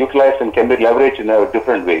utilized and can be leveraged in a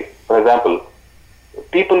different way. For example,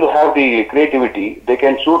 people who have the creativity, they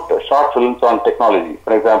can shoot short films on technology.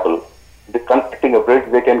 For example, they're constructing a bridge,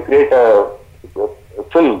 they can create a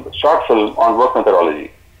short film on work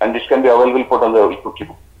methodology, and this can be available put on the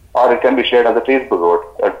YouTube, or it can be shared on the Facebook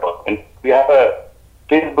at work. And we have a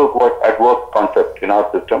Facebook at work concept in our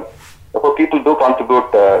system. Therefore, people do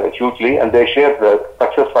contribute hugely, and they share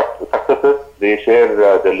successes, they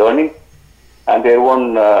share their learning, and their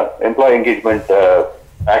own employee engagement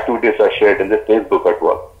activities are shared in this Facebook at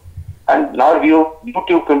work. And in our view,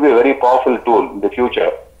 YouTube can be a very powerful tool in the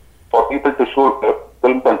future for people to shoot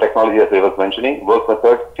films on technology, as I was mentioning, work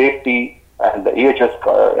methods, safety, and the EHS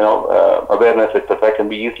awareness, etc., can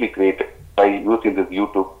be easily created by using this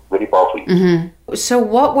YouTube very powerfully. Mm-hmm. So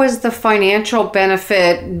what was the financial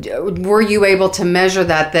benefit? Were you able to measure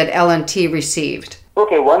that L&T received?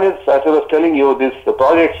 Okay, one is, as I was telling you, these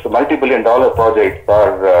projects, multi-billion-dollar projects,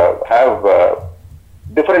 have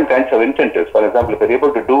different kinds of incentives. For example, if they're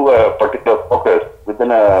able to do a particular focus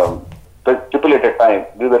within a stipulated time,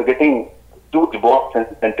 we were getting huge bonus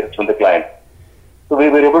incentives from the client. So we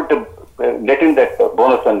were able to get in that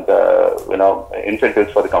bonus and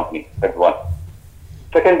incentives for the company. That's one.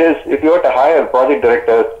 Second is, if you were to hire project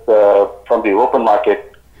directors from the open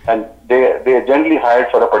market, and they are generally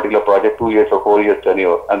hired for a particular project, 2 years or 4 years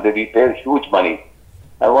tenure, and they pay huge money.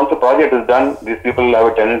 And once the project is done, these people have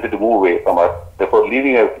a tendency to move away from us, therefore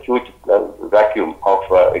leaving a huge vacuum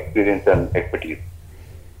of experience and expertise.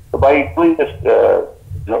 So by doing this,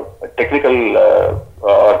 technical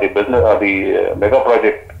or the business or the mega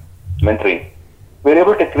project mentoring, we're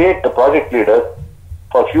able to create the project leaders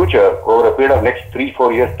for future over a period of next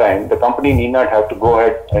 3-4 years time. The company need not have to go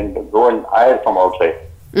ahead and hire from outside.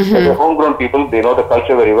 Mm-hmm. They're homegrown people. They know the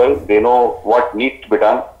culture very well. They know what needs to be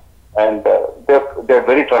done, and they're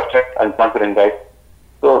very trusted and confident guys.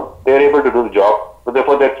 So they're able to do the job. So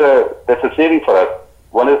therefore, that's a saving for us.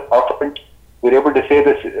 One is upfront. We're able to save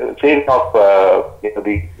the saving of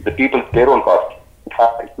the people's payroll cost. It has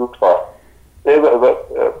a huge cost.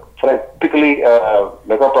 Typically,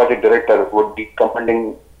 mega project director would be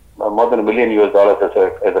commanding more than $1 million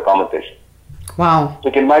as a compensation. Wow! So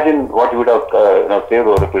you can imagine what you would have saved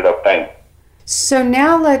over a period of time. So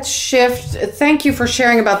now let's shift. Thank you for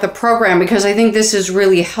sharing about the program, because I think this is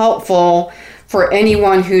really helpful for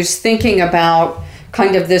anyone who's thinking about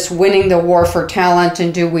kind of this winning the war for talent,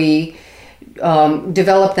 and do we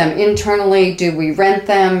develop them internally? Do we rent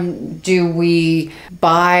them? Do we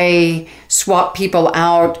swap people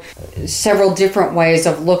out? Several different ways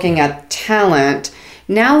of looking at talent.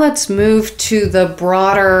 Now let's move to the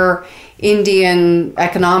broader Indian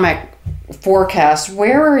economic forecast.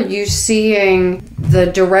 Where are you seeing the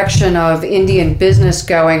direction of Indian business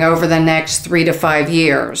going over the next 3 to 5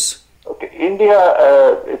 years? Okay, India,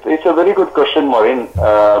 it's a very good question, Maureen.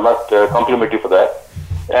 Must compliment you for that.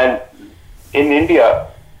 And in India,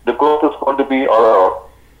 the growth is going to be all around,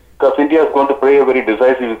 because India is going to play a very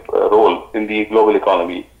decisive role in the global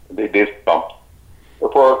economy in the days to come.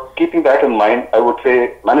 For keeping that in mind, I would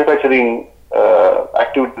say manufacturing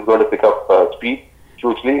activity is going to pick up speed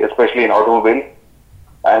hugely, especially in automobile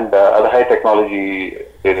and other high technology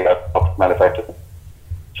areas of manufacturing.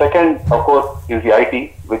 Second, of course, is the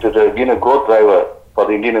IT, which has been a growth driver for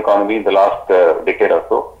the Indian economy in the last decade or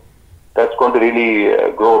so. That's going to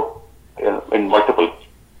really grow in multiples.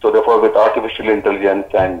 So therefore, with artificial intelligence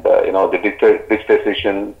and the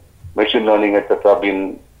digitization, machine learning, etc.,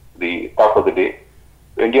 being the talk of the day,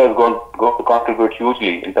 India is going to contribute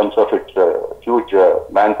hugely in terms of its huge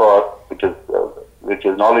manpower, which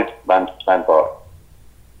is knowledge manpower.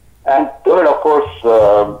 And third, of course,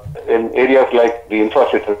 in areas like the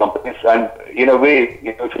infrastructure companies, and in a way,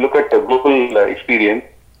 if you look at the global experience,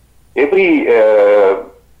 every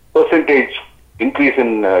percentage increase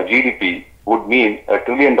in GDP would mean $1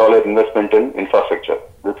 trillion investment in infrastructure.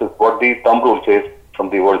 This is what the thumb rule says from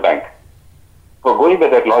the World Bank. So going by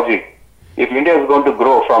that logic, if India is going to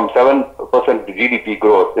grow from 7% GDP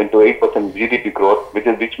growth into 8% GDP growth,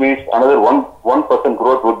 which means another 1%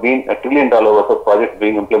 growth would mean $1 trillion worth of projects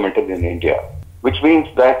being implemented in India, which means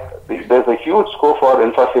that there's a huge scope for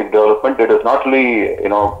infrastructure development. It is not only,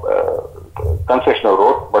 construction of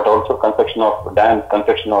roads, but also construction of dams,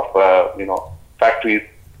 construction of, factories,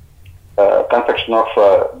 construction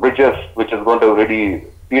of bridges, which is going to really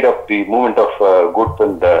speed up the movement of goods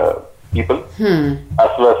and people, as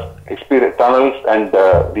well as tunnels and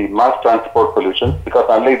the mass transport solutions, because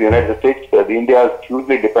unlike the United States, India is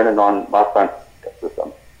hugely dependent on mass transport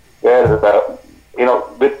system, where,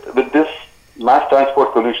 with this mass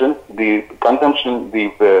transport solutions, the consumption,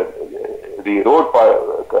 the road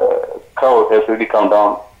crowd has really come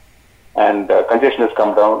down, and congestion has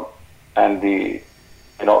come down, and the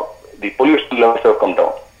pollution levels have come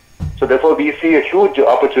down. So therefore, we see a huge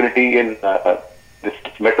opportunity in this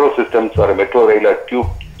metro systems or a metro rail or tube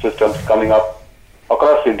systems coming up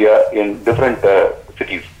across India in different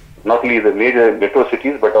cities, not only the major metro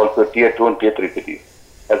cities, but also tier 2 and tier 3 cities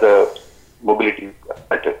as a mobility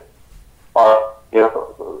method.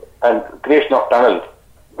 And creation of tunnels,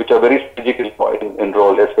 which are very strategic in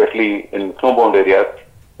role, especially in snowbound areas,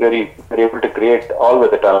 where we're able to create all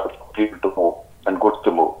the tunnels for people to move and goods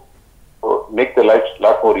to move. So make the lives a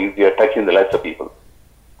lot more easier, touching the lives of people.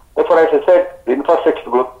 Therefore, as I said, the infrastructure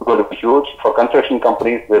growth is going to be huge. For construction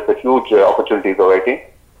companies, there's a huge opportunities awaiting.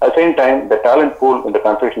 At the same time, the talent pool in the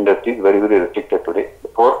construction industry is very, very restricted today.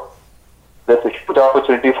 Therefore, there's a huge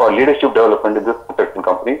opportunity for leadership development in this construction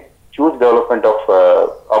company, huge development of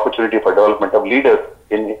opportunity for development of leaders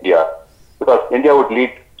in India, because India would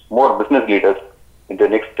need more business leaders in the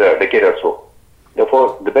next decade or so.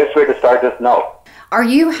 Therefore, the best way to start is now. Are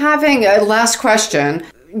you having a last question?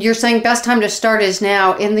 You're saying best time to start is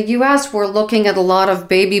now. In the U.S., we're looking at a lot of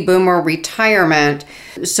baby boomer retirement.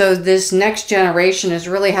 So this next generation is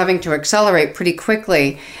really having to accelerate pretty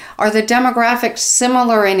quickly. Are the demographics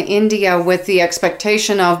similar in India with the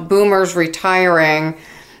expectation of boomers retiring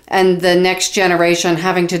and the next generation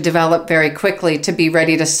having to develop very quickly to be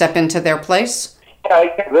ready to step into their place? Yeah,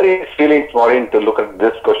 I get very feelings, Maureen, to look at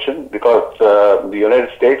this question, because in the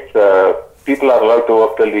United States, people are allowed to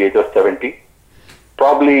work till the age of 70.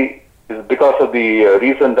 Probably is because of the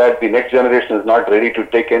reason that the next generation is not ready to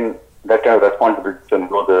take in that kind of responsibility and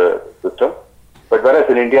grow the system. But whereas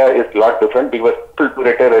in India, it's a lot different, because people do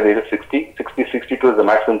retire at the age of 60. 62 is the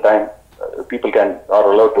maximum time people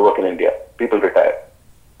are allowed to work in India. People retire.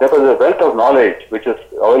 Therefore, the wealth of knowledge which is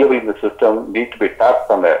available in the system needs to be tapped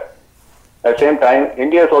somewhere. At the same time,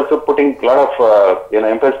 India is also putting a lot of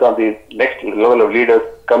emphasis on the next level of leaders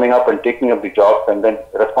coming up and taking up the jobs and then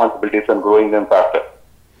responsibilities and growing them faster.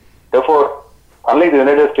 Therefore, unlike the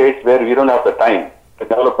United States, where we don't have the time to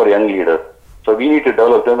develop our young leaders, so we need to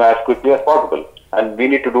develop them as quickly as possible. And we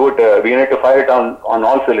need to do it, we need to fire it on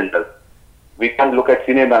all cylinders. We can't look at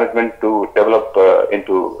senior management to develop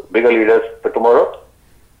into bigger leaders for tomorrow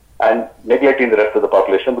and neglecting the rest of the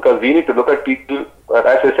population, because we need to look at people. As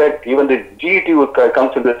I said, even the GET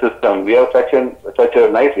comes in the system. We have such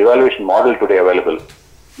a nice evaluation model today available.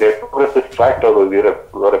 their progress is tracked over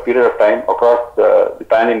a period of time across the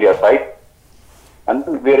pan-India site.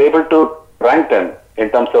 And we are able to rank them in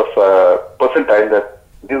terms of percentile that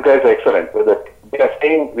these guys are excellent. So that we are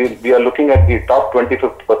saying we are looking at the top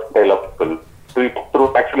 25th percentile of people. So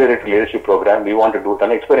through accelerated leadership program, we want to do it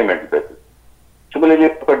on an experimental basis. Similarly,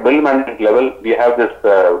 at middle management level, we have this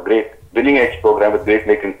great Winning Edge program with Great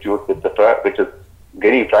Lake Institute, etc., which is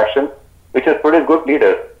gaining traction, which has produced good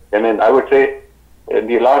leaders. I mean, I would say in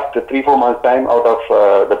the last 3-4 months' time, out of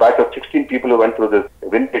the batch of 16 people who went through this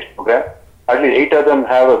Winning Edge program, at least 8 of them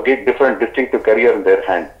have a different distinctive career in their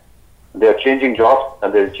hand. They are changing jobs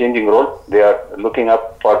and they are changing roles. They are looking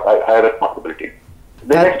up for higher responsibility.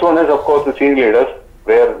 The next one is, of course, the senior leaders,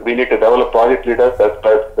 where we need to develop project leaders as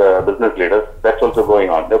well as business leaders. That's also going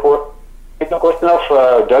on. Therefore, it's a question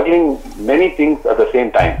of juggling many things at the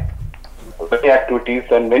same time. Many activities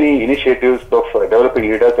and many initiatives of developing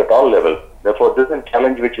leaders at all levels. Therefore, this is a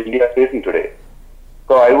challenge which India is facing today.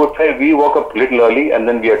 So I would say we woke up a little early and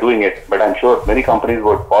then we are doing it. But I'm sure many companies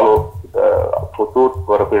would follow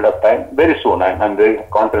for a period of time very soon. I'm very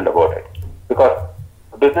confident about it. Because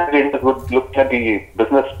business leaders would look at the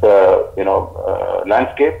business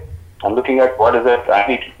landscape and looking at what is it I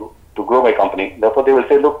need to do to grow my company. Therefore, they will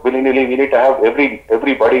say, look, willy-nilly, we need to have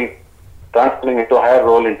everybody transferring into a higher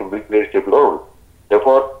role into leadership roles.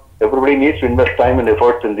 Therefore, everybody needs to invest time and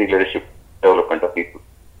efforts in the leadership development of people.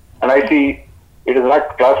 And I see it is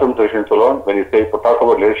not classroom sessions alone. When you say talk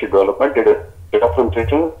about leadership development, it is classroom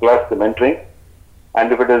sessions plus the mentoring. And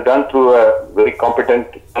if it is done through a very competent,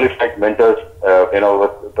 qualified mentors,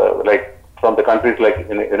 like from the countries like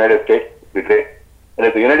in the United States, it would be great. And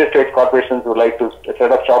if the United States corporations would like to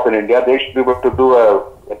set up shop in India, they should be able to do a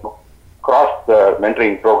cross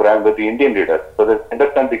mentoring program with the Indian leaders, so that they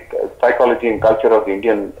understand the psychology and culture of the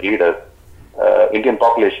Indian leaders, Indian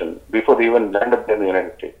population, before they even land up there in the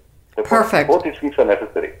United States. Therefore, perfect. Both these things are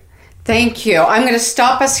necessary. Thank you. I'm going to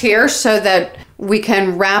stop us here so that we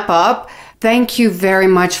can wrap up. Thank you very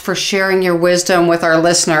much for sharing your wisdom with our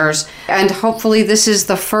listeners. And hopefully this is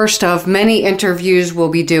the first of many interviews we'll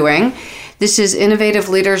be doing. This is Innovative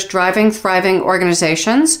Leaders Driving Thriving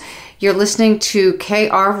Organizations. You're listening to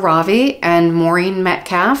K.R. Ravi and Maureen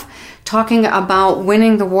Metcalf talking about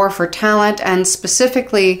winning the war for talent and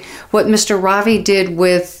specifically what Mr. Ravi did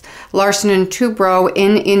with Larson and Toubro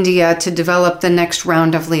in India to develop the next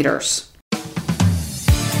round of leaders.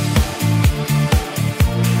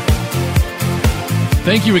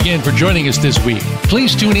 Thank you again for joining us this week.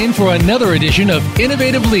 Please tune in for another edition of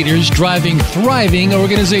Innovative Leaders Driving Thriving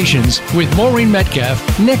Organizations with Maureen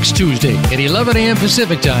Metcalf next Tuesday at 11 a.m.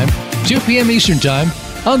 Pacific Time, 2 p.m. Eastern Time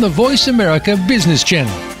on the Voice America Business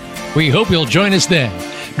Channel. We hope you'll join us then.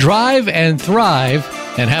 Drive and thrive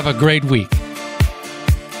and have a great week.